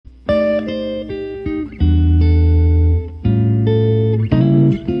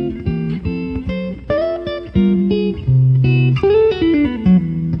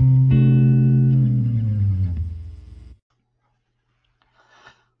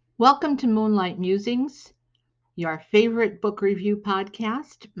Welcome to Moonlight Musings, your favorite book review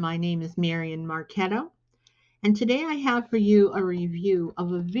podcast. My name is Marian Marchetto, and today I have for you a review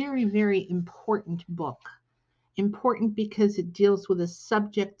of a very, very important book. Important because it deals with a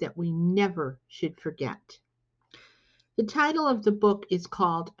subject that we never should forget. The title of the book is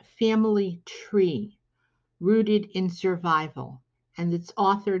called Family Tree, Rooted in Survival, and it's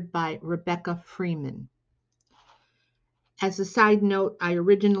authored by Rebecca Freeman. As a side note, I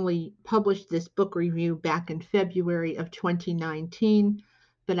originally published this book review back in February of 2019,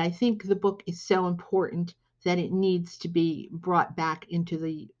 but I think the book is so important that it needs to be brought back into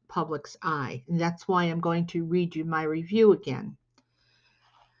the public's eye. And that's why I'm going to read you my review again.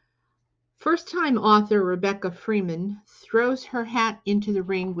 First time author Rebecca Freeman throws her hat into the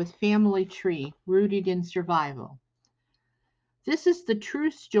ring with Family Tree, Rooted in Survival. This is the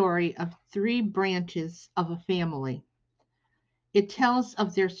true story of three branches of a family. It tells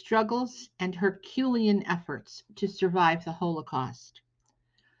of their struggles and Herculean efforts to survive the Holocaust.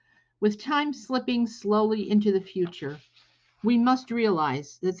 With time slipping slowly into the future, we must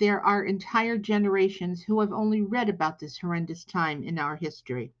realize that there are entire generations who have only read about this horrendous time in our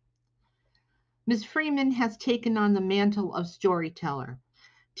history. Ms. Freeman has taken on the mantle of storyteller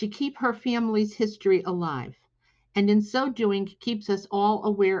to keep her family's history alive, and in so doing keeps us all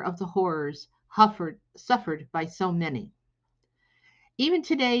aware of the horrors suffered by so many. Even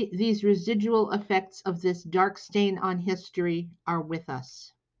today, these residual effects of this dark stain on history are with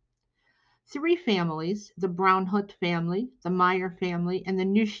us. Three families, the Braunhut family, the Meyer family, and the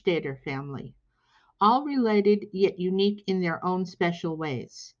Neustaedter family, all related yet unique in their own special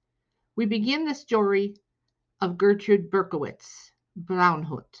ways. We begin the story of Gertrude Berkowitz,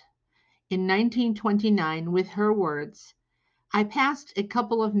 Braunhut, in 1929 with her words, "I passed a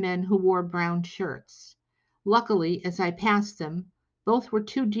couple of men who wore brown shirts. Luckily, as I passed them, both were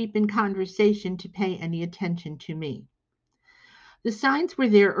too deep in conversation to pay any attention to me. The signs were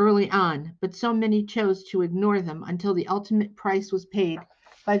there early on, but so many chose to ignore them until the ultimate price was paid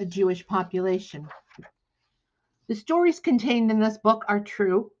by the Jewish population." The stories contained in this book are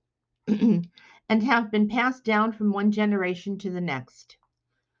true and have been passed down from one generation to the next.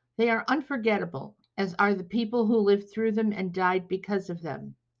 They are unforgettable, as are the people who lived through them and died because of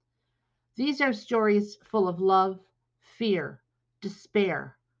them. These are stories full of love, fear,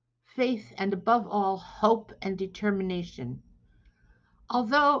 despair, faith, and above all, hope and determination.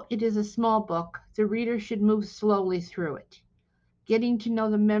 Although it is a small book, the reader should move slowly through it, getting to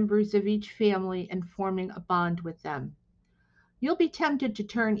know the members of each family and forming a bond with them. You'll be tempted to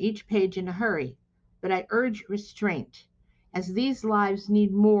turn each page in a hurry, but I urge restraint, as these lives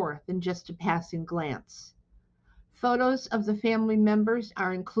need more than just a passing glance. Photos of the family members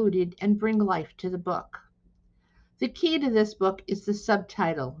are included and bring life to the book. The key to this book is the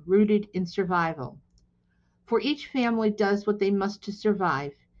subtitle, Rooted in Survival. For each family does what they must to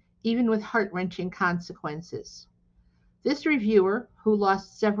survive, even with heart-wrenching consequences. This reviewer, who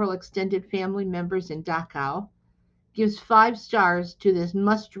lost several extended family members in Dachau, gives 5 stars to this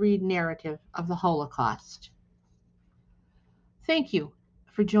must-read narrative of the Holocaust. Thank you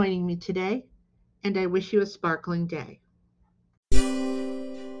for joining me today, and I wish you a sparkling day.